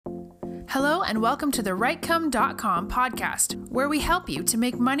Hello and welcome to the WriteCome.com podcast, where we help you to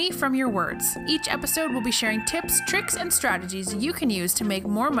make money from your words. Each episode will be sharing tips, tricks, and strategies you can use to make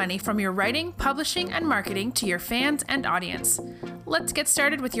more money from your writing, publishing, and marketing to your fans and audience. Let's get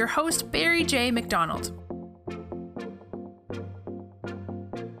started with your host, Barry J. McDonald.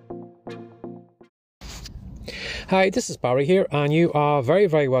 Hi, this is Barry here, and you are very,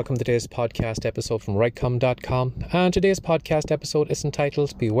 very welcome to today's podcast episode from WriteCome.com. And today's podcast episode is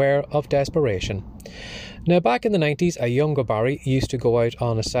entitled Beware of Desperation. Now, back in the 90s, a younger Barry used to go out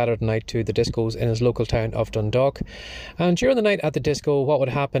on a Saturday night to the discos in his local town of Dundalk. And during the night at the disco, what would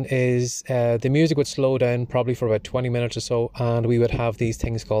happen is the music would slow down probably for about 20 minutes or so, and we would have these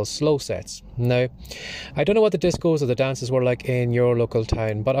things called slow sets. Now, I don't know what the discos or the dances were like in your local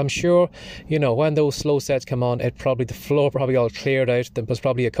town, but I'm sure, when those slow sets come on, the floor probably all cleared out. There was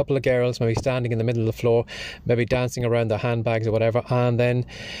probably a couple of girls maybe standing in the middle of the floor, maybe dancing around their handbags or whatever. And then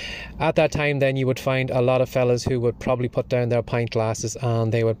at that time, then you would find a lot of fellas who would probably put down their pint glasses,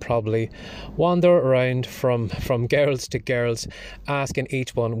 and they would probably wander around from girls to girls, asking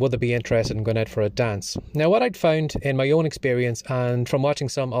each one would they be interested in going out for a dance. Now, what I'd found in my own experience and from watching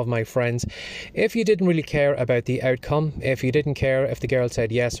some of my friends, if you didn't really care about the outcome, if you didn't care if the girl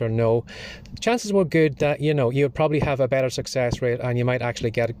said yes or no, chances were good that you would probably have a better success rate, and you might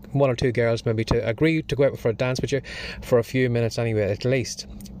actually get one or two girls maybe to agree to go out for a dance with you for a few minutes anyway, at least.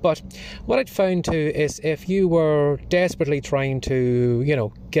 But what I'd found too is if you were desperately trying to,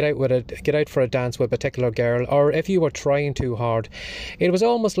 get out for a dance with a particular girl, or if you were trying too hard, it was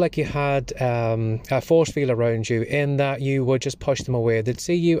almost like you had a force field around you, in that you would just push them away. They'd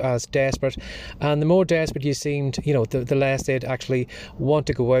see you as desperate, and the more desperate you seemed, the less they'd actually want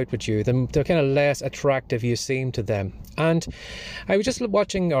to go out with you. The kind of less attractive you seemed to them. And I was just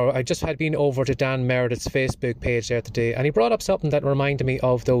I just had been over to Dan Meredith's Facebook page there today, and he brought up something that reminded me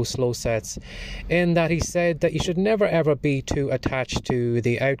of those slow sets, in that he said that you should never ever be too attached to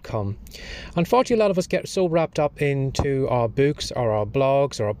the outcome. Unfortunately, a lot of us get so wrapped up into our books or our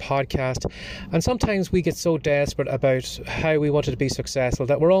blogs or our podcast, and sometimes we get so desperate about how we wanted to be successful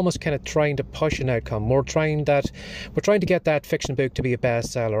that we're almost kind of trying to push an outcome. We're trying to get that fiction book to be a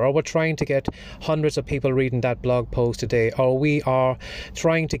bestseller, or we're trying to get hundreds of people reading that blog post today, or we are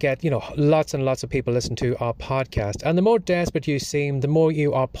trying to get lots and lots of people listen to our podcast. And the more desperate you seem, the more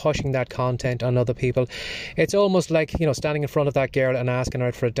you are pushing that content on other people. It's almost like standing in front of that girl and asking her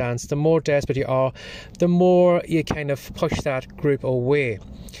out for a dance. The more desperate you are, the more you kind of push that group away.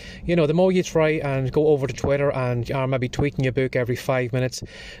 The more you try and go over to Twitter and are maybe tweeting your book every 5 minutes,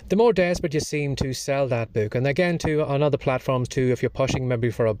 the more desperate you seem to sell that book. And again, too, on other platforms too, if you're pushing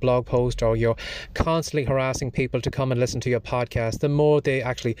maybe for a blog post, or you're constantly harassing people to come and listen to your podcast, the more they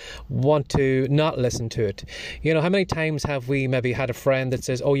actually want to not listen to it. How many times have we maybe had a friend that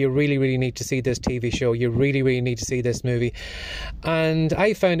says, oh, you really, really need to see this TV show, you really, really need to see this movie. And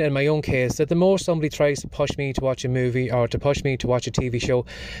I found in my own case that the more somebody tries to push me to watch a movie or to push me to watch a TV show,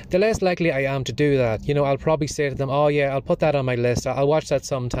 the less likely I am to do that. I'll probably say to them, oh yeah, I'll put that on my list, I'll watch that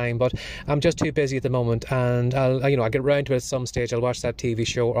sometime, but I'm just too busy at the moment, and I'll get around to it at some stage, I'll watch that TV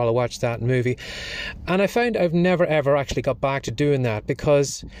show or I'll watch that movie. And I found I've never ever actually got back to doing that,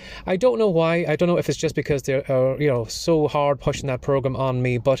 because I don't know why. I don't know if it's just because they're so hard pushing that program on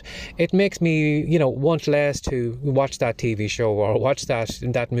me, but it makes me want less to watch that TV show or watch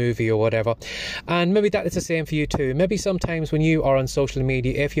that movie or whatever. And maybe that is the same for you too. Maybe sometimes when you are on social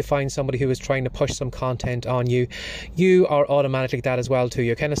media, if you find somebody who is trying to push some content on you, you are automatically that as well too.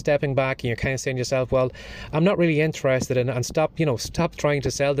 You're kind of stepping back and you're kind of saying to yourself, well, I'm not really interested in it, and stop trying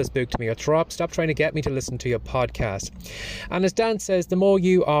to sell this book to me, or stop trying to get me to listen to your podcast. And as Dan says, the more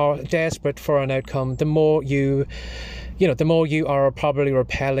you are desperate for an outcome, the more you are probably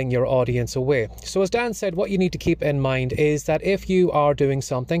repelling your audience away. So as Dan said, what you need to keep in mind is that if you are doing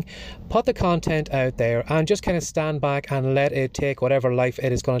something, put the content out there and just kind of stand back and let it take whatever life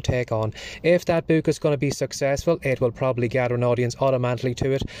it is going to take on. If that book is going to be successful, it will probably gather an audience automatically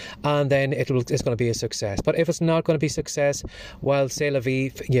to it, and then it's going to be a success. But if it's not going to be a success, well, c'est la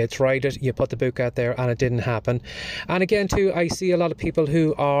vie, you tried it, you put the book out there and it didn't happen. And again too, I see a lot of people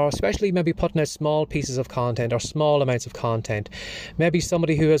who are especially maybe putting out small pieces of content or small amounts of content. Maybe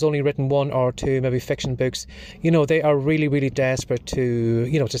somebody who has only written one or two maybe fiction books, they are really, really desperate to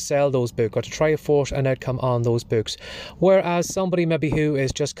to sell those books or to try to force an outcome on those books. Whereas somebody maybe who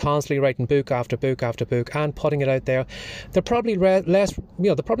is just constantly writing book after book after book and putting it out there, they're probably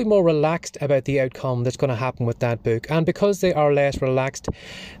they're probably more relaxed about the outcome that's going to happen with that book. And because they are less relaxed,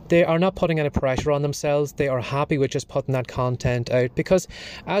 they are not putting any pressure on themselves. They are happy with just putting that content out, because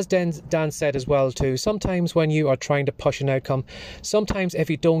as Dan said as well too, sometimes when you are trying to to push an outcome, sometimes if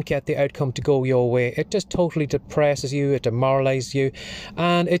you don't get the outcome to go your way, it just totally depresses you, it demoralizes you,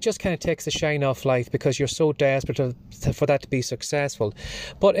 and it just kind of takes the shine off life because you're so desperate for that to be successful.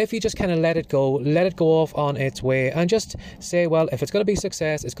 But if you just kind of let it go off on its way and just say, well, if it's going to be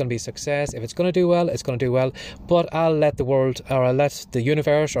success, it's going to be success. If it's going to do well, it's going to do well. But I'll let the world, or I'll let the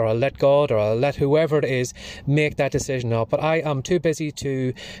universe, or I'll let God, or I'll let whoever it is make that decision now. But I am too busy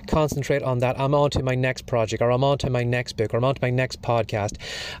to concentrate on that. I'm on to my next project, or I'm on to my next book, or I'm on to my next podcast.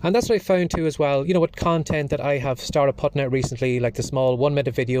 And that's what I found too as well, you know, with content that I have started putting out recently, like the small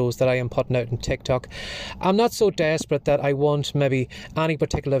 1-minute videos that I am putting out on TikTok. I'm not so desperate that I want maybe any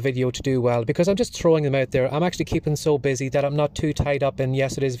particular video to do well, because I'm just throwing them out there. I'm actually keeping so busy that I'm not too tied up in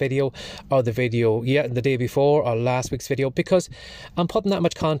yesterday's video or the video the day before or last week's video, because I'm putting that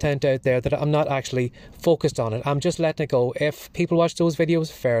much content out there that I'm not actually focused on it. I'm just letting it go. If people watch those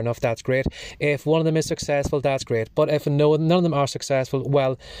videos, fair enough, that's great. If one of them is successful, that's great. But if none of them are successful,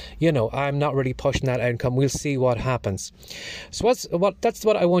 well, you know, I'm not really pushing that outcome. We'll see what happens. So that's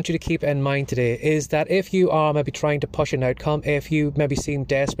what I want you to keep in mind today, is that if you are maybe trying to push an outcome, if you maybe seem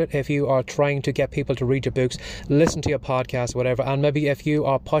desperate, if you are trying to get people to read your books, listen to your podcast, whatever, and maybe if you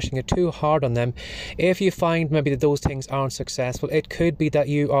are pushing it too hard on them, if you find maybe that those things aren't successful, it could be that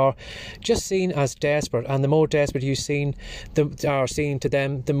you are just seen as desperate, and the more desperate you are seen to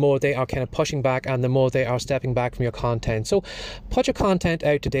them, the more they are kind of pushing back and the more they are stepping back from your content. So put your content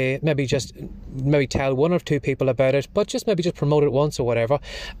out today, maybe tell 1 or 2 people about it, but just promote it once or whatever,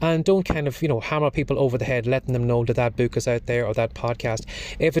 and don't kind of, you know, hammer people over the head letting them know that book is out there or that podcast.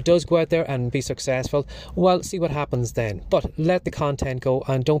 If it does go out there and be successful, well, see what happens then. But let the content go,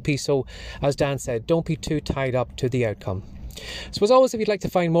 and don't be so, as Dan said, don't be too tied up to the outcome. So as always, if you'd like to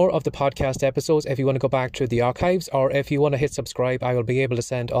find more of the podcast episodes, if you want to go back through the archives, or if you want to hit subscribe, I will be able to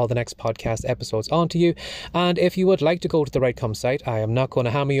send all the next podcast episodes on to you. And if you would like to go to the Rightcome site, I am not going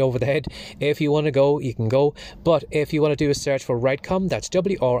to hammer you over the head. If you want to go, you can go. But if you want to do a search for Rightcome, that's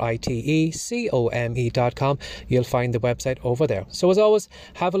WRITECOME.com, you'll find the website over there. So as always,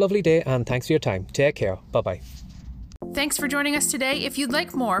 have a lovely day, and thanks for your time. Take care. Bye-bye. Thanks for joining us today. If you'd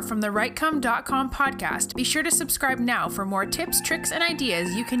like more from the Rightcome.com podcast, be sure to subscribe now for more tips, tricks, and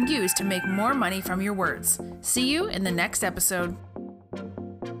ideas you can use to make more money from your words. See you in the next episode.